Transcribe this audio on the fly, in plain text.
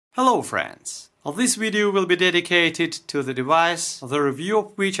Hello friends! This video will be dedicated to the device, the review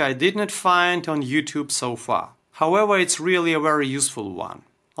of which I did not find on YouTube so far. However, it's really a very useful one.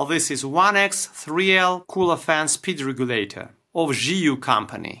 This is 1X3L cooler fan speed regulator of ZHIYU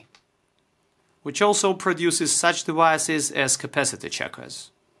company, which also produces such devices as capacity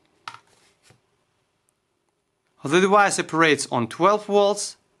checkers. The device operates on 12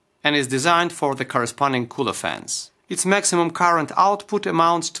 volts and is designed for the corresponding cooler fans. Its maximum current output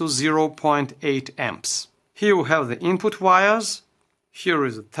amounts to 0.8 amps. Here we have the input wires, here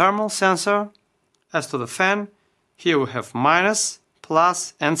is a thermal sensor. As to the fan, here we have minus,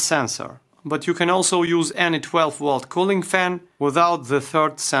 plus and sensor. But you can also use any 12-volt cooling fan without the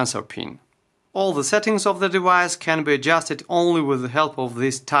third sensor pin. All the settings of the device can be adjusted only with the help of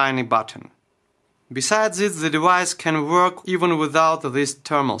this tiny button. Besides this, the device can work even without this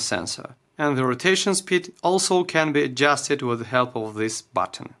thermal sensor. And the rotation speed also can be adjusted with the help of this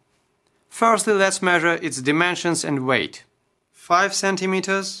button. Firstly, let's measure its dimensions and weight. 5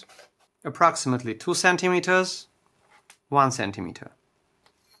 centimeters, approximately 2 centimeters, 1 centimeter,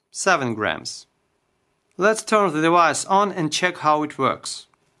 7 grams. Let's turn the device on and check how it works.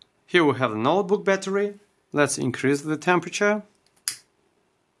 Here we have the notebook battery. Let's increase the temperature.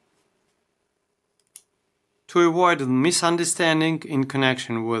 To avoid misunderstanding in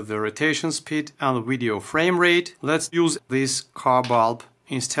connection with the rotation speed and the video frame rate, let's use this car bulb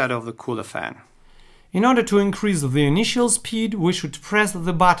instead of the cooler fan. In order to increase the initial speed, we should press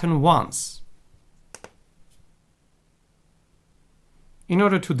the button once. In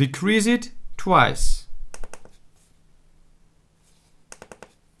order to decrease it, twice.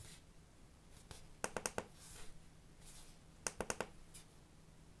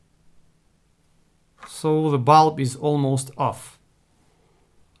 So the bulb is almost off.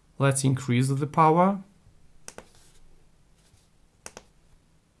 Let's increase the power.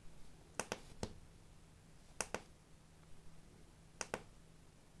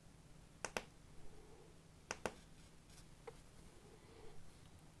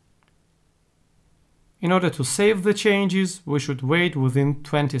 In order to save the changes, we should wait within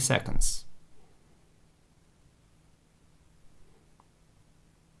 20 seconds.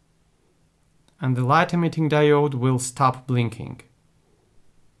 And the light emitting diode will stop blinking.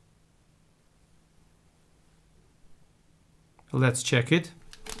 Let's check it.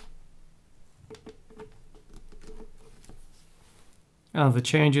 And the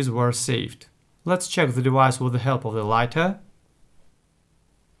changes were saved. Let's check the device with the help of the lighter.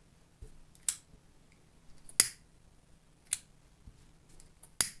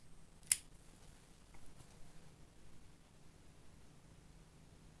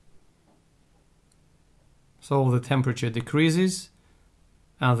 So the temperature decreases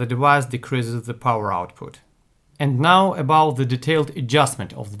and the device decreases the power output. And now about the detailed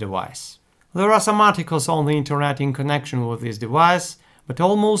adjustment of the device. There are some articles on the internet in connection with this device, but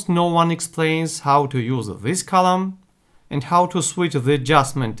almost no one explains how to use this column and how to switch the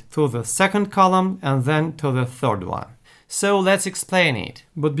adjustment to the second column and then to the third one. So let's explain it.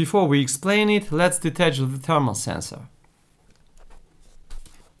 But before we explain it, let's detach the thermal sensor.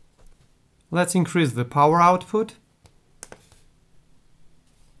 Let's increase the power output.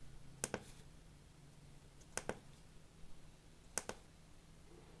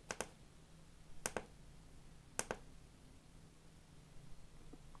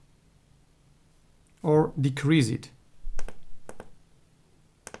 Or decrease it.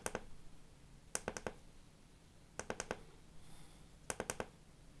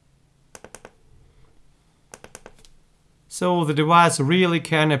 So the device really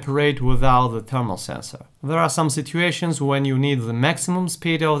can operate without the thermal sensor. There are some situations when you need the maximum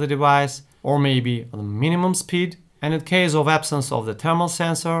speed of the device or maybe the minimum speed, and in case of absence of the thermal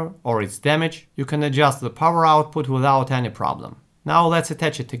sensor or its damage, you can adjust the power output without any problem. Now let's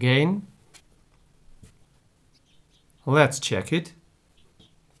attach it again. Let's check it.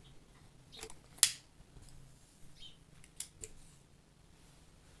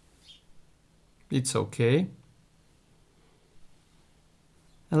 It's okay.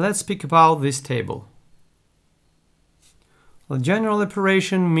 And let's speak about this table. The general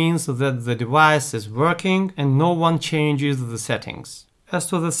operation means that the device is working and no one changes the settings. As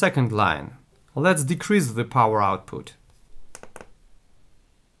to the second line, let's decrease the power output.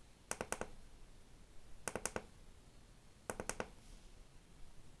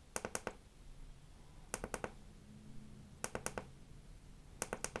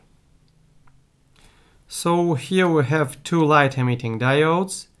 So here we have 2 light emitting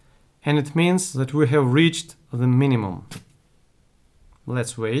diodes, and it means that we have reached the minimum.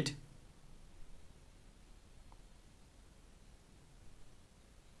 Let's wait.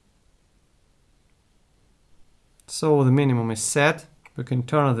 So the minimum is set. We can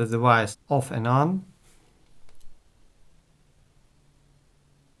turn the device off and on.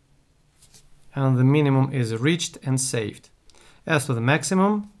 And the minimum is reached and saved. As for the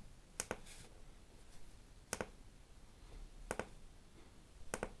maximum,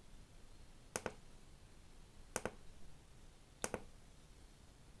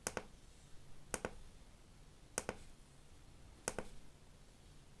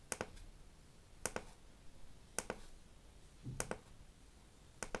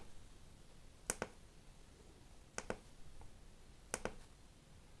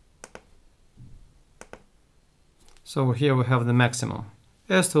 so here we have the maximum.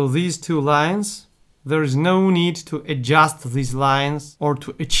 As to these two lines, there is no need to adjust these lines or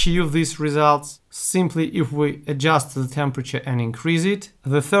to achieve these results. Simply if we adjust the temperature and increase it,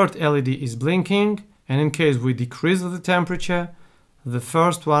 the third LED is blinking, and in case we decrease the temperature, the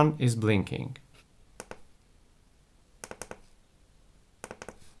first one is blinking.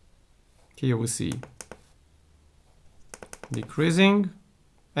 Here we see decreasing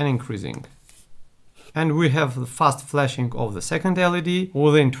and increasing. And we have the fast flashing of the second LED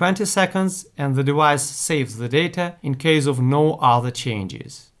within 20 seconds, and the device saves the data in case of no other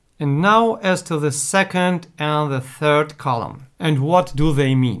changes. And now as to the second and the third column. And what do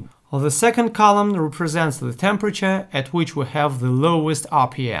they mean? Well, the second column represents the temperature at which we have the lowest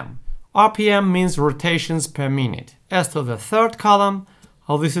RPM. RPM means rotations per minute. As to the third column,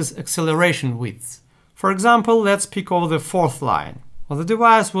 well, this is acceleration width. For example, let's pick over the fourth line. Well, the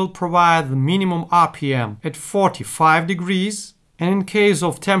device will provide the minimum RPM at 45 degrees, and in case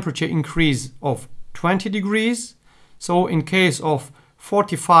of temperature increase of 20 degrees, so in case of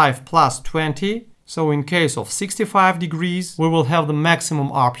 45 plus 20, so in case of 65 degrees, we will have the maximum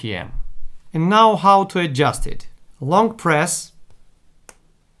RPM. And now how to adjust it. Long press.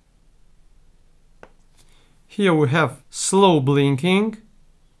 Here we have slow blinking,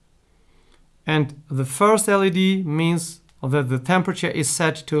 and the first LED means that the temperature is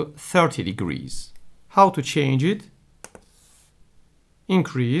set to 30 degrees. How to change it?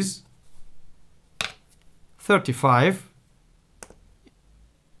 Increase 35,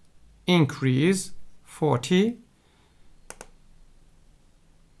 increase 40,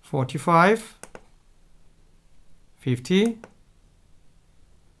 45, 50,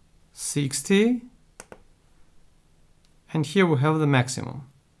 60, and here we have the maximum.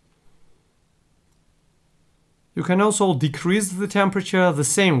 You can also decrease the temperature the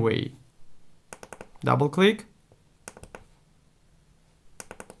same way. Double click.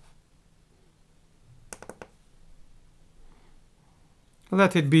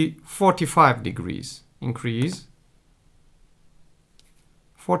 Let it be 45 degrees. Increase.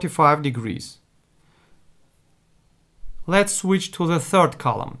 45 degrees. Let's switch to the third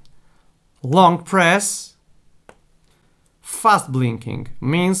column. Long press. Fast blinking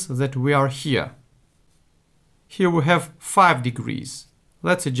means that we are here. Here we have 5 degrees.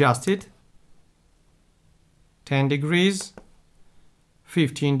 Let's adjust it. 10 degrees,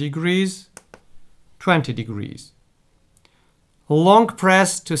 15 degrees, 20 degrees. Long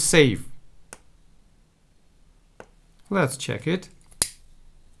press to save. Let's check it.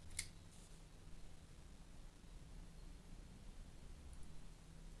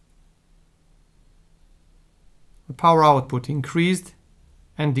 The power output increased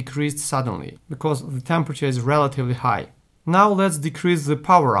and decreased suddenly because the temperature is relatively high. Now let's decrease the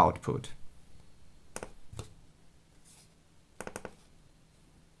power output.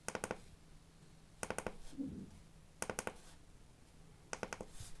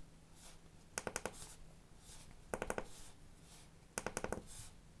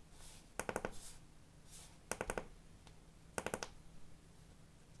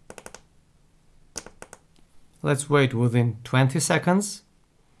 Let's wait within 20 seconds.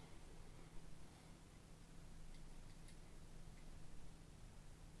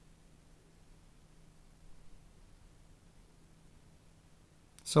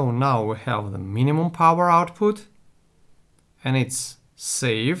 So now we have the minimum power output and it's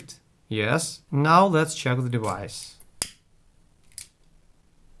saved. Yes. Now let's check the device.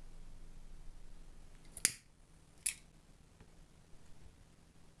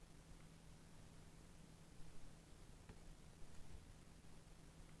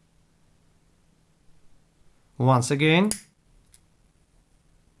 Once again.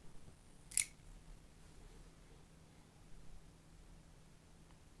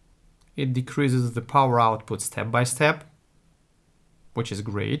 It decreases the power output step by step, which is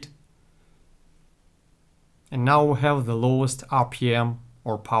great. And now we have the lowest RPM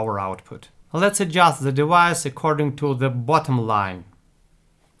or power output. Let's adjust the device according to the bottom line.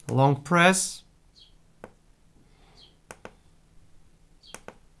 Long press.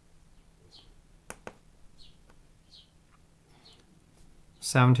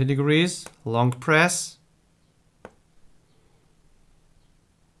 70 degrees, long press.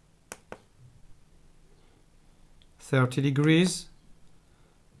 30 degrees,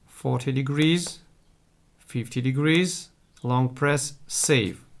 40 degrees, 50 degrees, long press,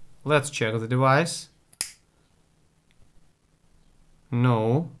 save. Let's check the device.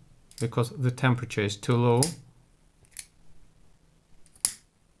 No, because the temperature is too low.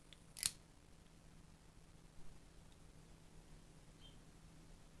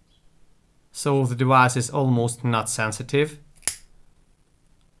 So the device is almost not sensitive.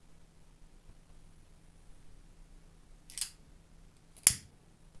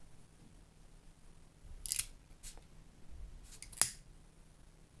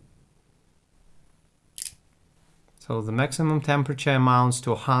 So the maximum temperature amounts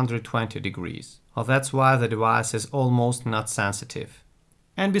to 120 degrees. Well, that's why the device is almost not sensitive.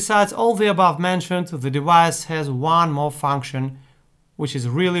 And besides all the above mentioned, the device has one more function which is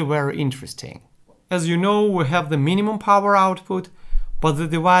really very interesting. As you know, we have the minimum power output, but the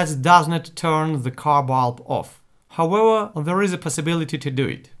device does not turn the car bulb off. However, there is a possibility to do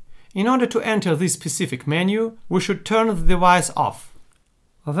it. In order to enter this specific menu, we should turn the device off.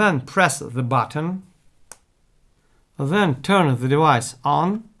 Then press the button. Then turn the device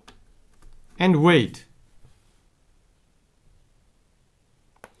on and wait.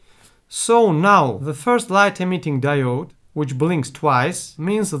 So now the first light emitting diode, which blinks twice,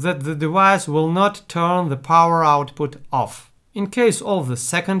 means that the device will not turn the power output off. In case of the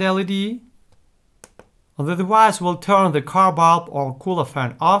second LED, the device will turn the car bulb or cooler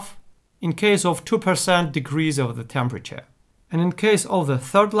fan off in case of 2% decrease of the temperature. And in case of the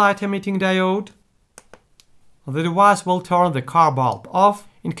third light emitting diode, the device will turn the car bulb off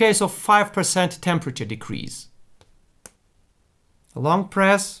in case of 5% temperature decrease. Long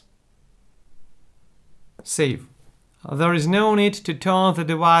press, save. There is no need to turn the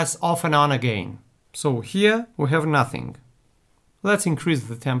device off and on again. So here we have nothing. Let's increase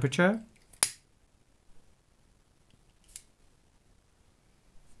the temperature.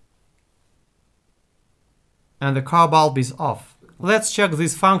 And the car bulb is off. Let's check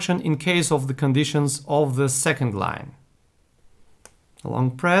this function in case of the conditions of the second line.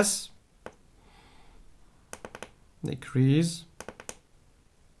 Long press, decrease.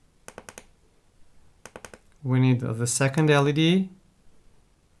 We need the second LED.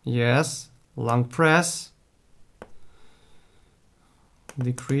 Yes, long press,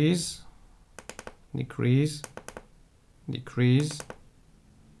 decrease, decrease, decrease,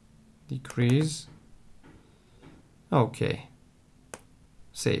 decrease. Okay.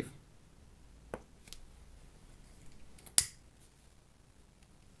 Save.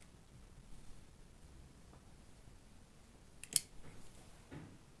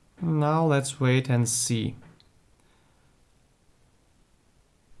 Now let's wait and see.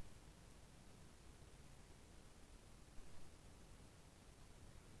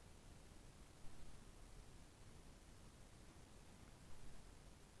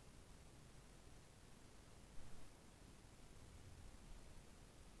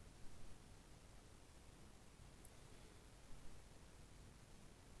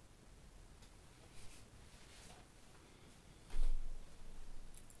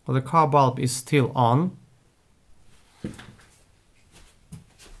 The car bulb is still on.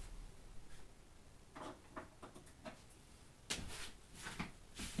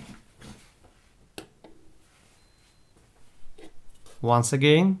 Once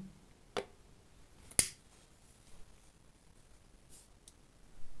again.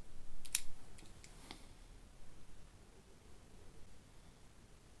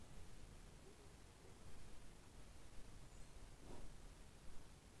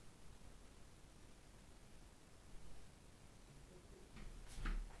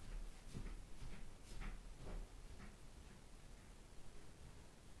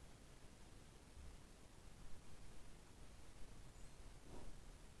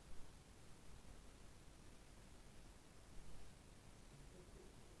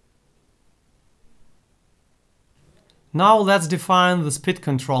 Now let's define the speed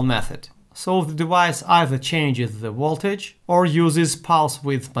control method. So the device either changes the voltage or uses pulse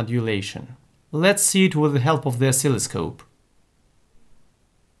width modulation. Let's see it with the help of the oscilloscope.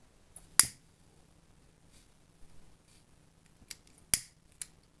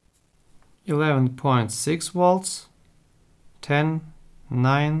 11.6 volts, 10,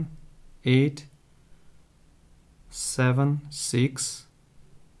 9, 8, 7, 6,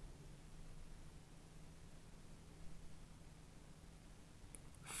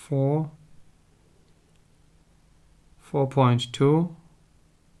 4, 4.2,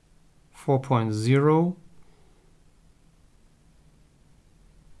 4.0,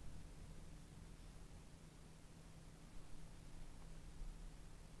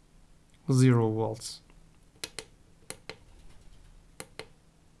 0 volts.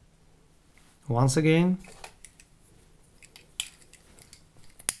 Once again.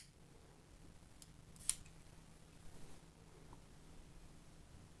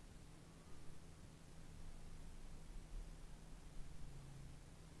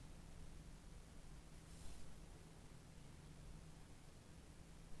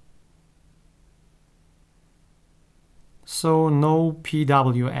 So no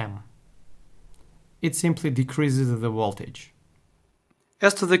PWM. It simply decreases the voltage.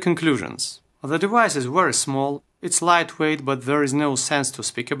 As to the conclusions, the device is very small, it's lightweight, but there is no sense to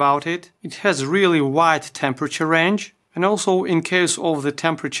speak about it. It has really wide temperature range, and also in case of the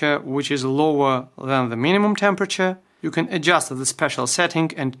temperature which is lower than the minimum temperature, you can adjust the special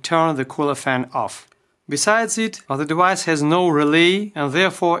setting and turn the cooler fan off. Besides it, the device has no relay and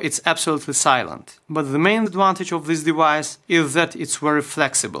therefore it's absolutely silent. But the main advantage of this device is that it's very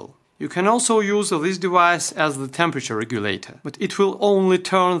flexible. You can also use this device as the temperature regulator, but it will only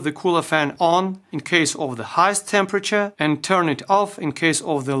turn the cooler fan on in case of the highest temperature and turn it off in case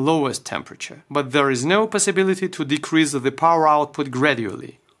of the lowest temperature. But there is no possibility to decrease the power output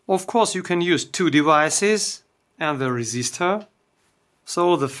gradually. Of course, you can use two devices and the resistor.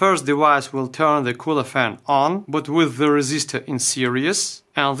 So the first device will turn the cooler fan on, but with the resistor in series,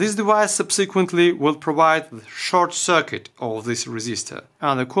 and this device subsequently will provide the short circuit of this resistor,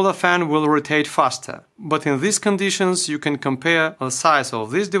 and the cooler fan will rotate faster. But in these conditions you can compare the size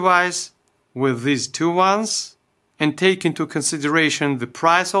of this device with these two ones, and take into consideration the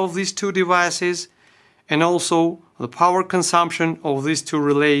price of these two devices, and also the power consumption of these two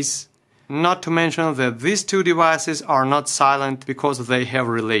relays. Not to mention that these two devices are not silent because they have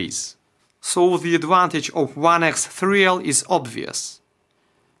relays. So the advantage of 1X3L is obvious.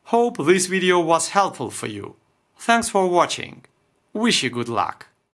 Hope this video was helpful for you. Thanks for watching. Wish you good luck.